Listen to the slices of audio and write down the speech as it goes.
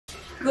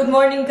Good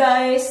morning,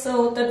 guys.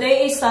 So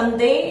today is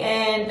Sunday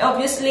and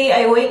obviously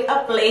I wake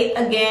up late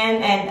again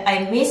and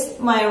I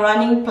missed my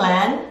running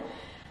plan.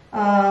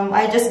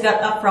 I just got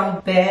up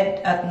from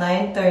bed at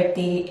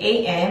 9:30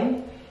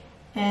 a.m.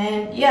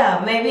 and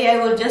yeah, maybe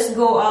I will just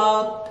go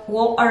out,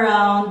 walk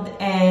around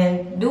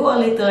and do a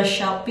little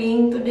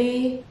shopping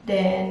today.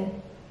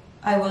 Then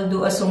I will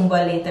do a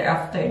Zumba later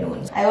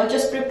afternoon. I will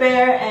just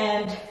prepare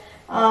and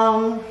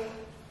I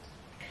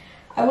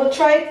will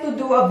try to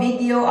do a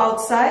video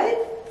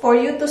outside for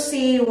you to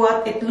see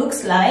what it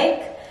looks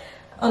like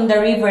on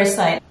the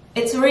riverside.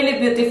 It's really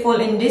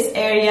beautiful in this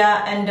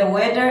area and the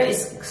weather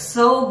is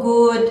so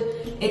good.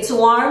 It's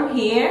warm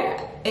here.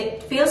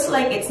 It feels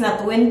like it's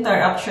not winter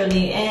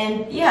actually,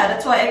 and yeah,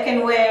 that's why I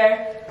can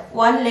wear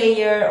one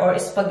layer or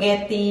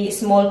spaghetti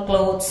small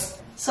clothes.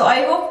 So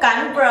I hope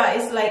Canberra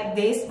is like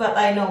this, but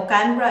I know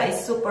Canberra is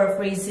super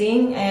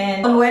freezing,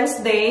 and on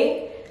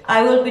Wednesday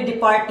I will be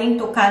departing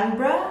to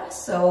Canberra,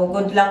 so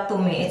good luck to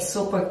me. It's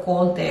super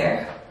cold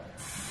there.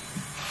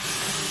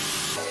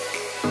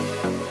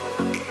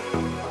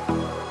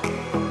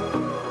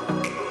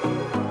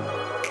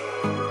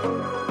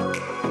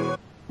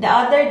 The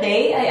other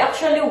day, I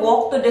actually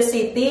walked to the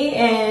city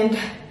and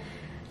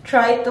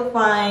tried to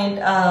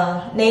find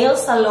a nail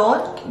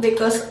salon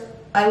because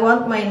I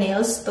want my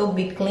nails to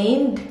be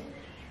cleaned.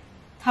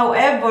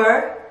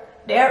 However,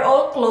 they are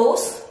all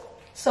closed.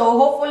 So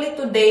hopefully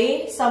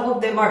today, some of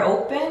them are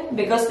open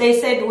because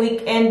they said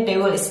weekend they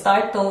will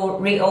start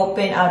to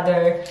reopen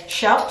other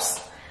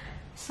shops.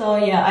 So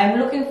yeah,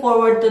 I'm looking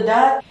forward to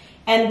that.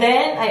 And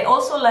then I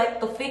also like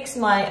to fix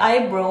my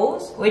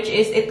eyebrows, which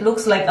is, it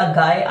looks like a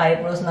guy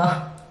eyebrows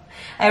now.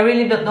 I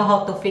really don't know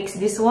how to fix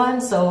this one,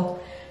 so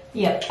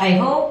yeah, I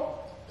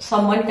hope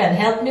someone can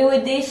help me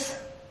with this.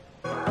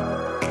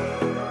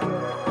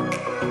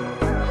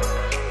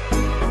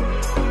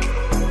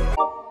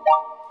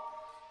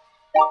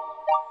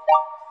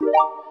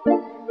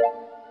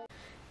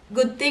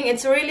 Good thing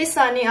it's really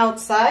sunny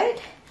outside.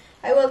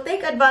 I will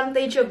take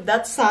advantage of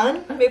that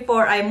sun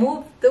before I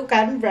move to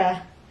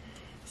Canberra.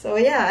 So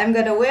yeah, I'm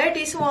gonna wear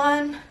this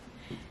one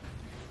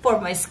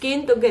for my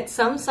skin to get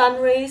some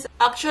sun rays.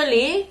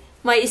 Actually,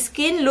 my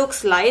skin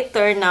looks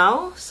lighter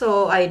now,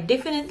 so I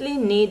definitely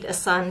need a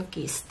sun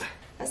kissed.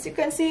 As you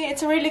can see,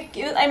 it's really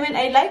cute. I mean,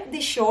 I like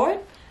this short.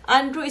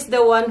 Andrew is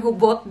the one who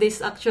bought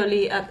this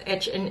actually at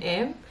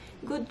H&M.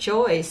 Good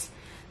choice.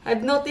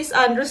 I've noticed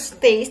Andrew's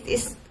taste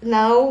is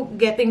now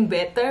getting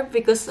better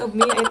because of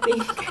me, I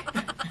think.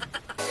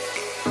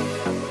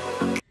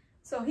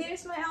 So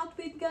here's my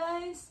outfit,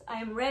 guys.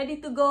 I'm ready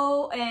to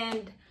go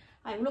and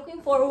I'm looking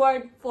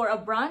forward for a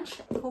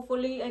brunch.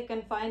 Hopefully, I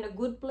can find a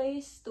good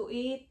place to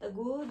eat a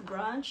good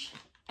brunch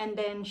and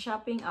then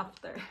shopping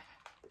after.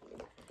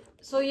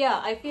 So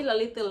yeah, I feel a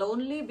little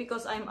lonely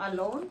because I'm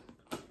alone.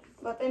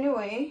 But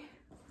anyway,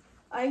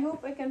 I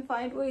hope I can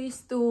find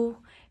ways to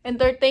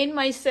entertain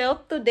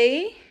myself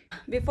today.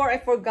 Before I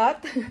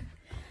forgot,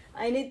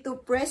 I need to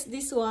press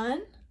this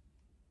one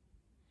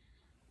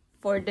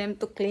for them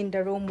to clean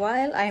the room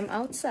while I'm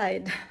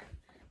outside.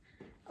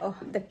 Oh,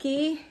 the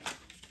key.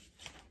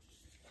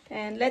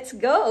 And let's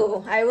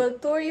go. I will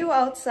tour you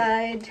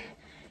outside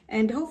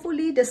and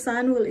hopefully the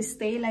sun will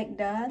stay like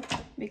that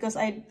because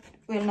I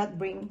will not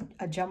bring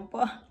a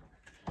jumper.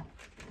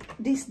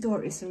 This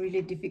door is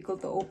really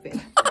difficult to open.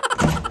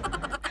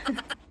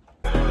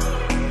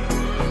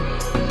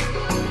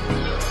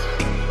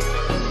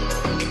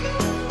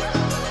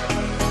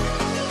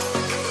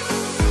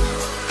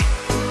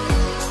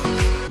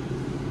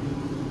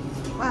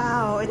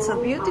 Wow, it's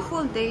a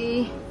beautiful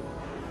day.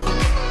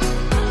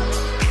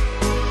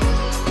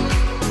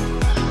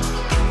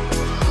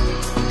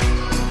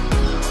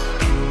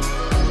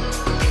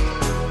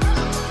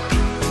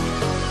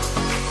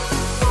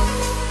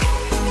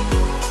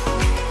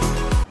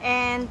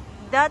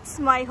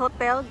 That's my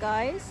hotel,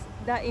 guys,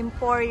 the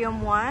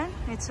Emporium one.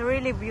 It's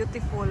really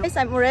beautiful. Guys,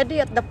 I'm already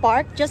at the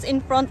park just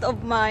in front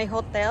of my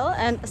hotel,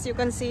 and as you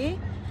can see,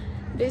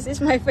 this is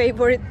my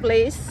favorite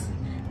place,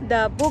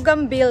 the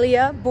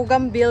Bougainvillea.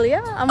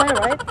 Am I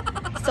right?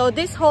 So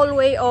this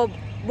hallway of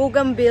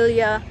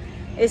Bougainvillea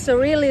is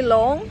really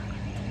long,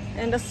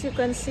 and as you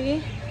can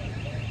see,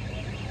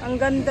 ang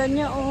ganda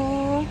niya,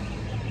 oh,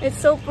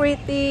 it's so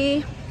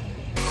pretty.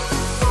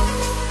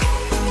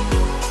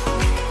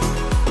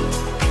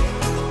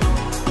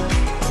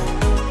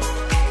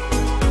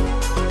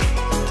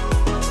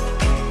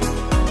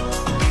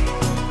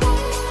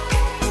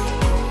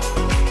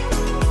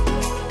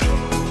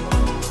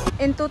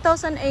 In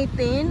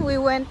 2018, we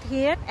went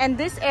here, and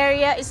this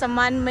area is a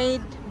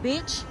man-made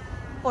beach.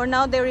 For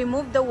now, they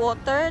removed the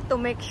water to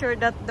make sure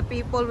that the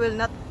people will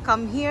not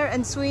come here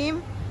and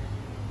swim.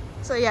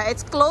 So yeah,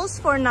 it's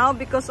closed for now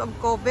because of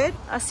COVID.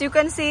 As you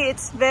can see,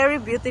 it's very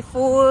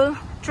beautiful.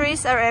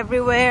 Trees are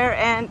everywhere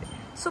and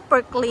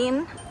super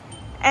clean.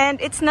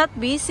 And it's not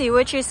busy,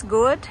 which is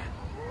good.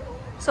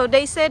 So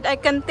they said I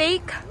can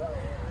take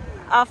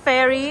a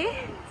ferry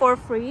for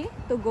free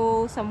to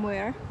go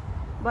somewhere,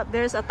 but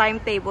there's a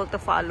timetable to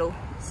follow.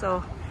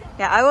 So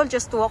yeah, I will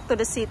just walk to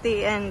the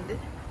city and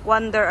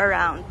wander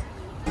around.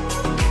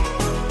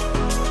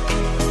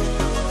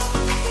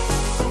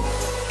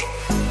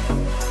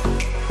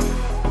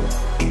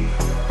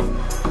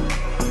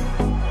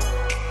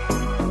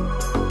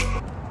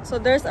 So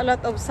there's a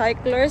lot of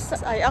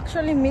cyclists. I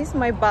actually miss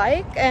my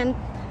bike and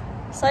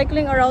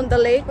cycling around the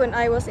lake when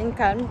I was in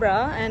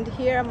Canberra, and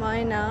here am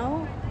I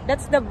now.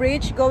 That's the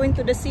bridge going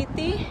to the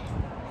city.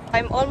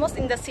 I'm almost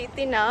in the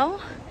city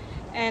now,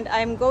 and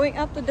I'm going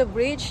up to the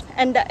bridge,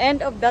 and the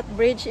end of that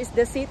bridge is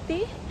the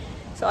city.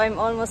 So I'm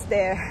almost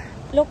there.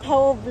 Look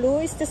how blue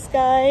is the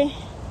sky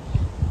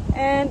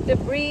and the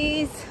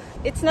breeze.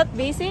 It's not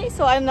busy,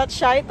 so I'm not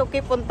shy to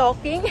keep on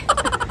talking.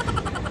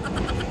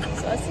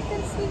 So as you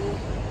can see,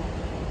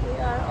 we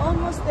are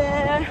almost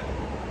there.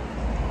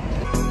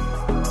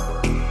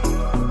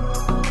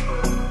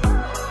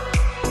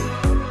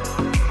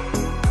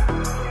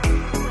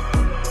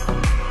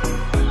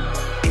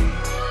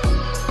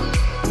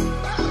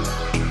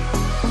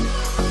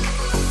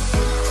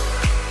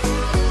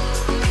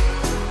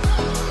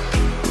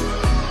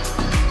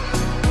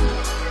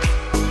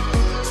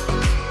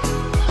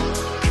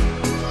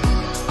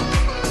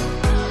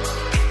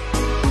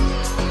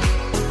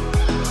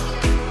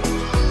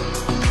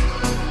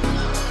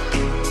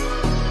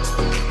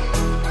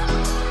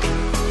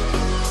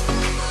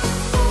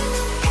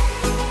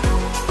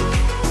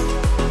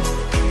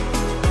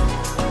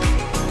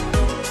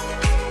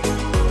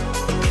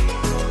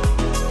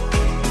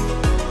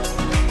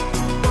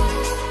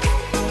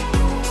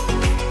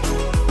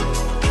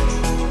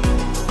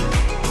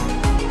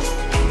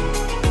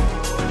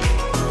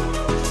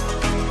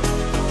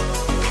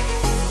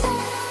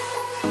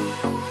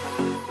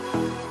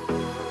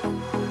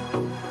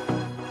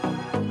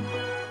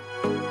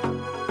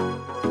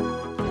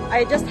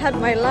 I just had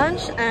my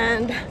lunch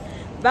and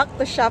back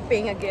to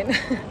shopping again.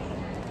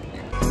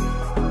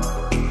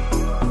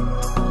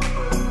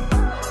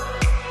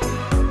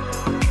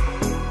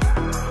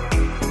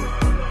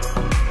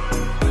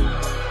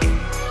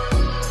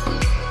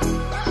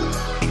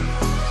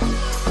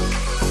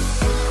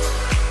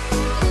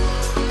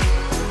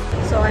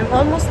 So I'm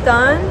almost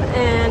done,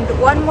 and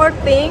one more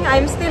thing,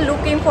 I'm still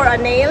looking for a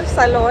nail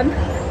salon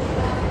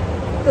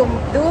to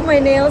do my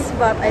nails,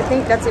 but I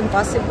think that's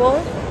impossible.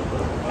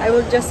 I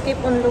will just keep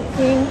on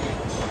looking.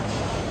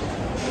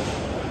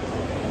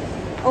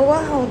 Oh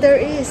wow,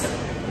 there is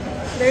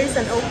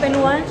an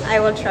open one. I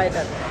will try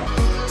that.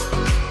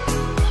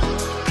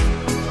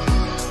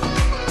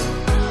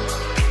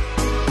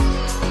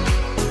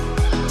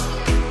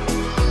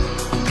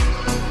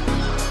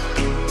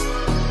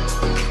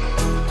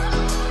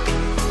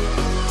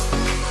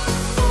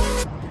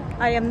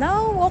 I am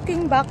now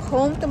walking back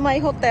home to my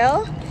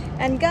hotel,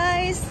 and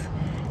guys,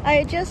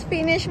 I just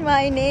finished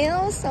my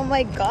nails. Oh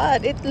my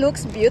god, it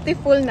looks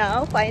beautiful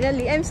now.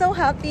 Finally, I'm so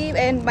happy,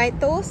 and my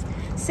toes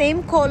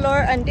same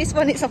color, and this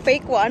one is a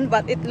fake one,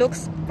 but it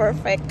looks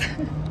perfect.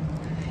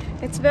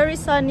 It's very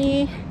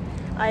sunny.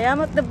 I am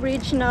at the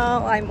bridge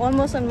now. I'm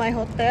almost on my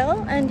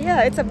hotel, and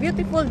yeah, it's a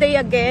beautiful day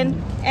again.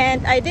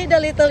 And I did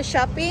a little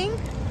shopping.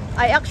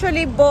 I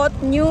actually bought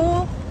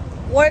new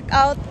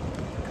workout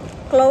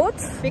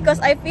clothes because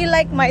I feel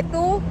like my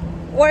two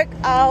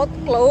workout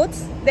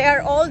clothes, they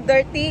are all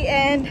dirty,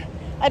 and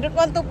I don't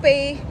want to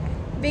pay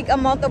big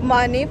amount of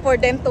money for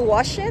them to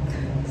wash it.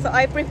 So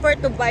I prefer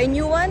to buy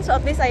new ones, so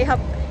at least I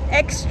have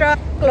extra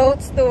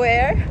clothes to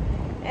wear.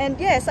 And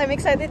yes, I'm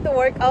excited to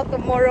work out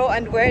tomorrow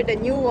and wear the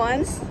new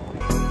ones.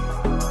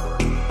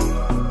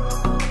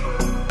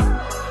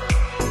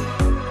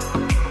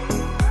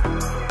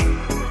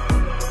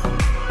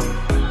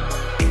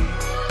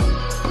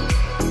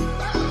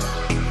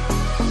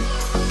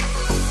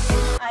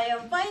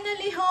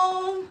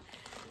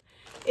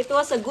 It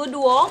was a good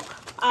walk.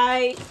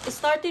 I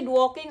started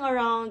walking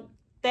around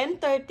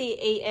 10:30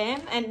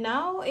 a.m. and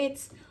now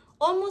it's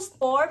almost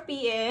 4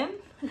 p.m.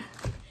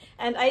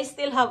 and I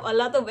still have a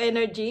lot of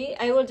energy.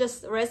 I will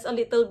just rest a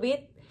little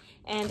bit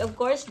and of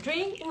course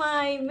drink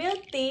my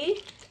milk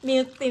tea.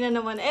 Milk tea na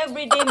naman.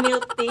 Everyday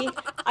milk tea.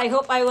 I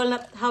hope I will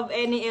not have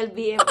any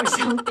LBM or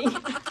something.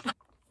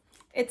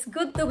 It's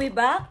good to be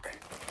back,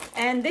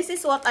 and this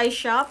is what I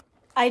shop.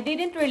 I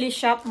didn't really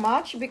shop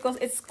much because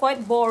it's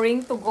quite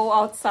boring to go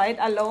outside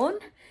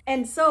alone.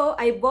 And so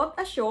I bought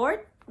a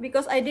short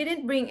because I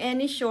didn't bring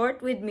any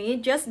short with me,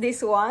 just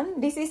this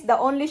one. This is the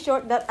only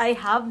short that I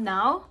have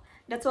now.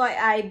 That's why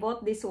I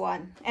bought this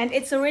one. And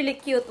it's really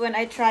cute when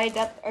I tried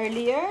that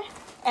earlier.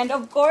 And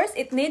of course,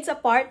 it needs a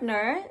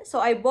partner. So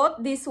I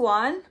bought this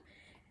one.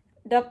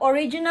 The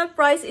original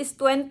price is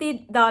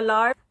 $20,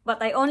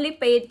 but I only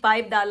paid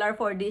 $5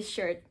 for this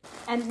shirt.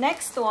 And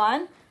next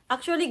one.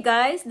 Actually,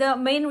 guys, the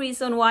main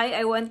reason why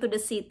I went to the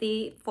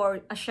city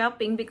for a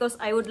shopping because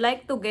I would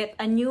like to get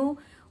a new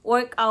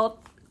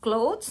workout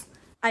clothes.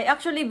 I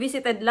actually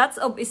visited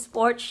lots of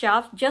sports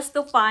shops just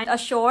to find a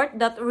short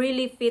that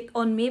really fit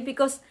on me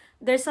because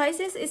their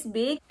sizes is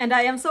big. And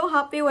I am so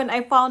happy when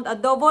I found a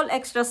double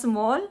extra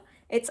small.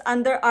 It's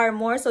Under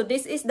Armour, so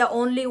this is the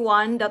only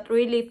one that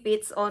really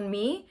fits on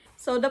me.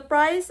 So the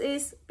price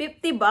is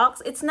 50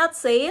 bucks. It's not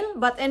sale,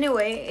 but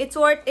anyway, it's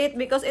worth it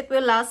because it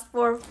will last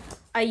for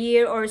a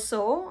year or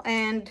so.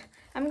 And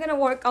I'm gonna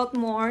work out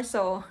more,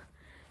 so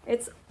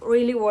it's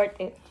really worth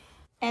it.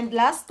 And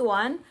last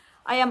one,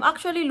 I am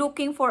actually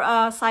looking for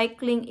a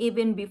cycling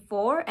even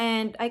before,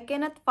 and I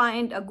cannot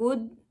find a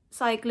good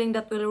cycling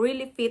that will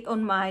really fit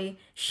on my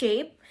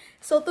shape.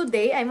 So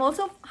today, I'm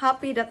also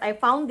happy that I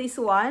found this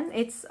one.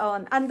 It's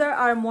on Under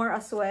Armour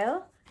as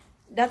well.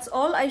 That's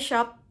all I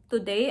shopped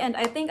today, and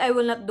I think I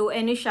will not do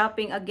any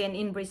shopping again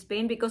in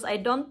Brisbane because I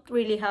don't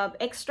really have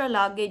extra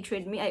luggage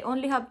with me. I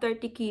only have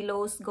 30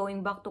 kilos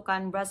going back to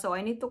Canberra, so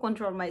I need to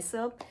control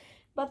myself.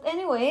 But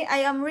anyway,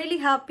 I am really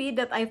happy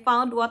that I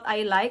found what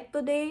I like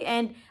today,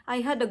 and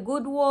I had a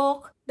good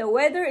walk. The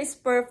weather is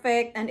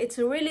perfect and it's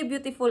really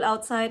beautiful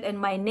outside, and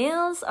my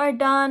nails are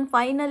done.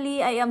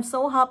 Finally, I am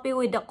so happy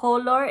with the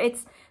color.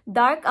 It's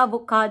dark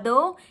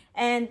avocado,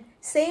 and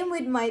same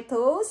with my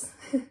toes.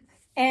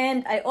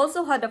 And I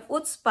also had a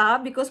foot spa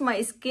because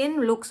my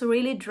skin looks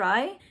really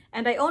dry.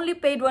 And I only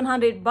paid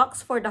 100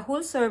 bucks for the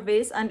whole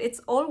service, and it's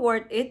all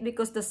worth it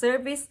because the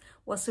service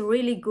was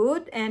really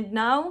good. And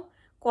now,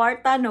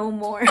 kwarta no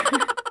more.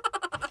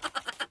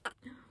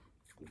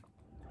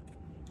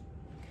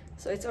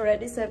 So it's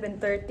already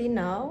 7:30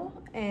 now,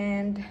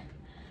 and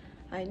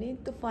I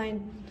need to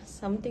find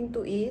something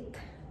to eat.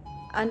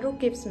 Andrew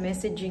keeps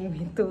messaging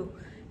me to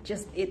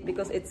just eat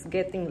because it's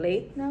getting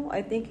late now.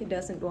 I think he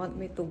doesn't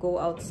want me to go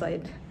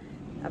outside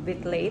a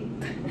bit late.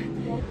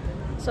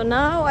 So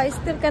now I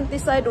still can't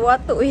decide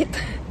what to eat.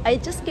 I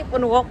just keep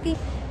on walking,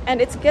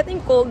 and it's getting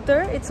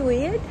colder. It's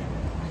weird.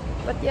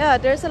 But yeah,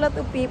 there's a lot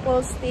of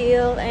people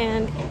still,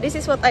 and this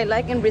is what I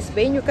like in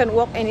Brisbane. You can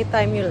walk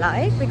anytime you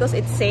like because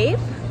it's safe.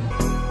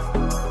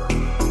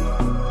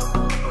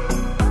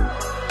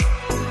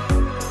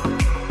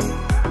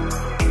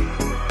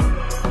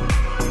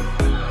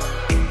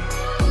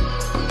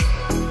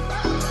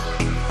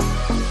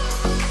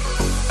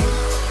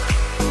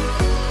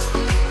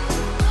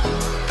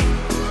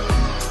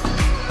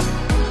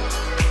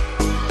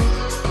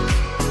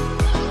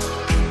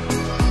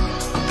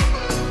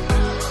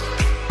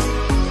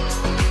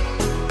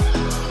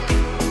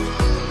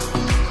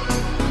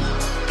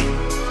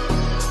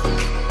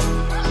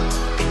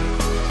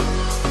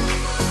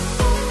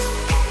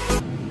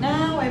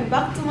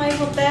 Back to my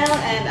hotel,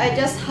 and I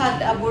just had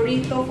a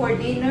burrito for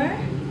dinner.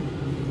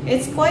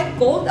 It's quite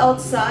cold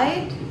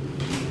outside.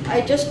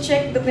 I just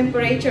checked the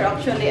temperature.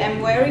 Actually,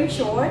 I'm wearing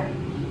short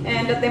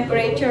and the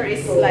temperature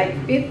is like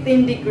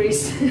 15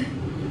 degrees.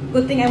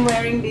 Good thing I'm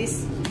wearing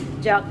this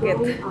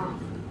jacket.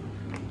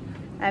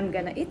 I'm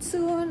gonna eat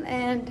soon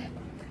and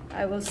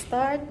I will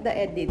start the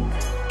edit.